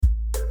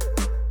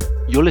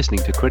You're listening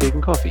to Credit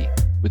and Coffee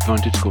with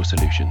VantageScore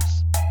Solutions.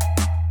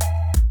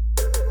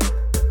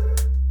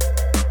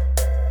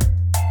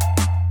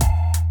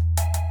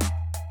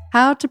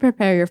 How to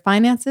prepare your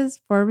finances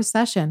for a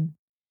recession.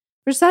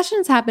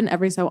 Recessions happen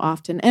every so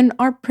often and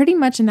are pretty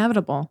much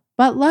inevitable,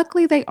 but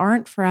luckily they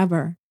aren't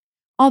forever.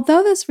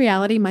 Although this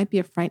reality might be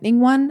a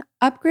frightening one,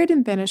 Upgrade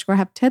and VantageScore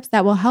have tips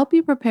that will help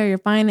you prepare your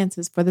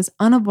finances for this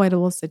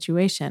unavoidable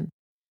situation.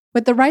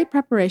 With the right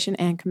preparation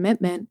and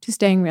commitment to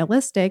staying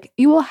realistic,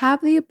 you will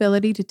have the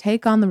ability to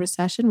take on the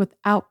recession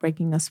without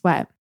breaking a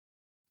sweat.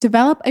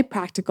 Develop a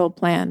practical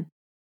plan.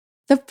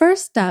 The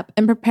first step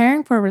in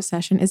preparing for a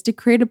recession is to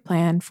create a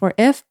plan for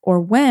if or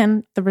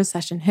when the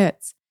recession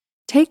hits.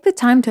 Take the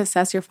time to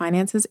assess your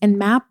finances and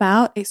map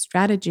out a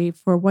strategy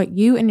for what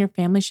you and your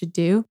family should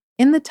do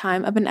in the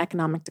time of an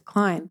economic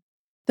decline.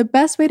 The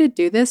best way to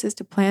do this is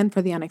to plan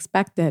for the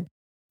unexpected.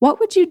 What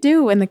would you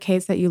do in the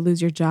case that you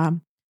lose your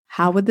job?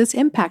 How would this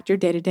impact your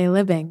day-to-day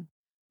living?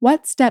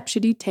 What steps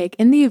should you take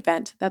in the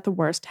event that the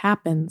worst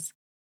happens?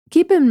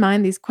 Keep in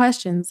mind these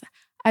questions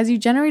as you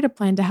generate a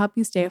plan to help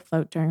you stay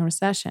afloat during a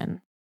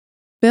recession.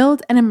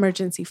 Build an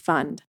emergency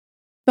fund.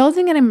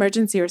 Building an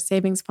emergency or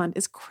savings fund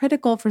is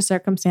critical for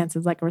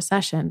circumstances like a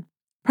recession.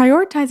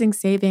 Prioritizing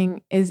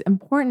saving is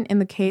important in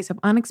the case of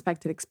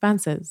unexpected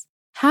expenses.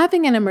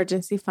 Having an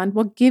emergency fund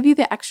will give you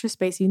the extra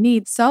space you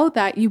need so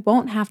that you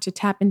won't have to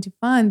tap into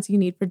funds you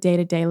need for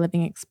day-to-day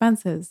living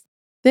expenses.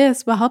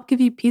 This will help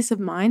give you peace of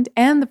mind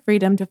and the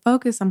freedom to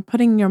focus on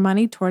putting your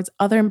money towards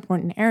other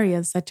important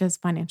areas such as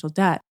financial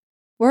debt.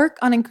 Work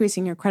on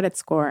increasing your credit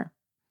score.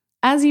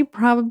 As you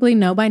probably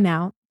know by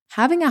now,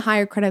 having a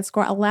higher credit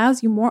score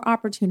allows you more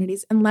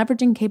opportunities and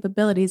leveraging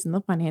capabilities in the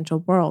financial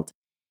world.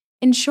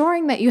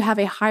 Ensuring that you have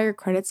a higher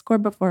credit score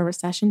before a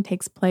recession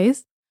takes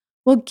place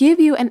will give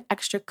you an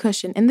extra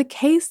cushion in the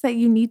case that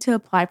you need to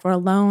apply for a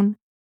loan,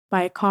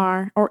 buy a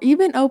car, or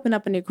even open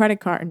up a new credit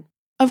card.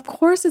 Of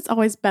course, it's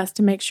always best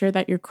to make sure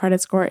that your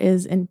credit score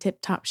is in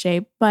tip-top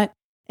shape, but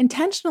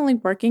intentionally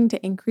working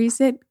to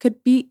increase it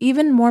could be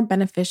even more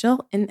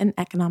beneficial in an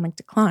economic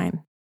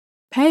decline.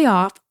 Pay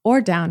off or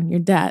down your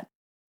debt.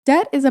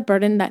 Debt is a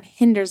burden that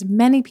hinders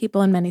many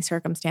people in many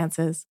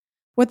circumstances.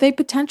 With a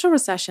potential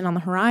recession on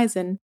the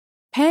horizon,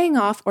 paying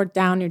off or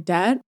down your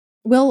debt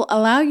will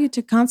allow you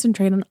to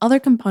concentrate on other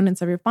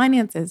components of your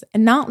finances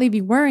and not leave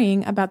you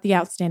worrying about the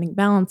outstanding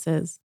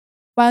balances.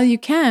 While you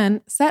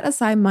can, set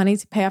aside money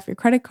to pay off your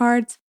credit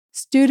cards,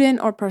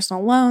 student or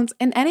personal loans,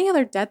 and any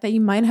other debt that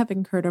you might have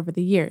incurred over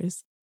the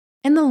years.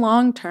 In the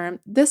long term,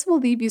 this will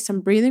leave you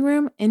some breathing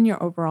room in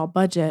your overall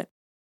budget.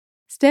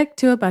 Stick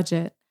to a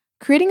budget.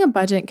 Creating a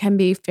budget can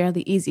be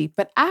fairly easy,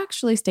 but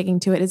actually sticking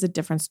to it is a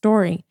different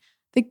story.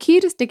 The key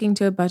to sticking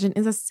to a budget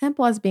is as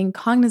simple as being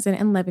cognizant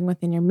and living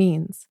within your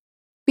means.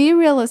 Be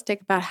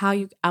realistic about how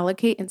you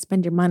allocate and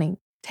spend your money.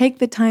 Take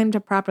the time to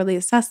properly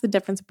assess the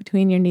difference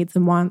between your needs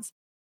and wants.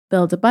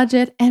 Build a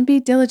budget and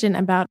be diligent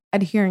about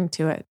adhering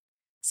to it.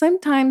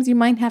 Sometimes you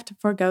might have to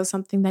forego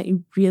something that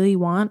you really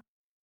want,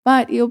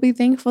 but you'll be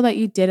thankful that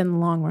you did in the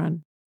long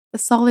run. A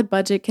solid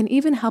budget can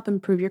even help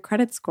improve your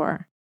credit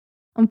score.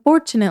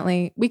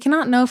 Unfortunately, we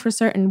cannot know for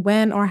certain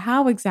when or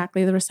how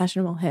exactly the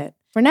recession will hit.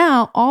 For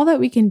now, all that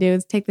we can do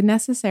is take the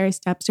necessary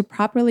steps to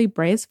properly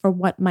brace for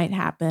what might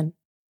happen.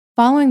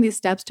 Following these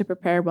steps to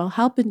prepare will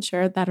help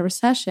ensure that a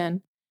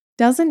recession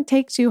doesn't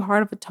take too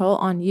hard of a toll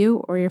on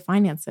you or your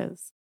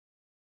finances.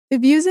 The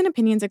views and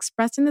opinions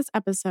expressed in this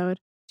episode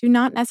do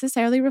not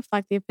necessarily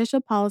reflect the official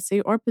policy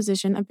or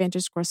position of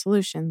VantageScore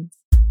Solutions.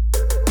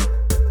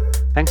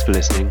 Thanks for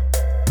listening.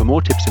 For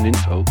more tips and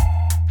info,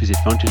 visit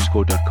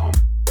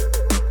VantageScore.com.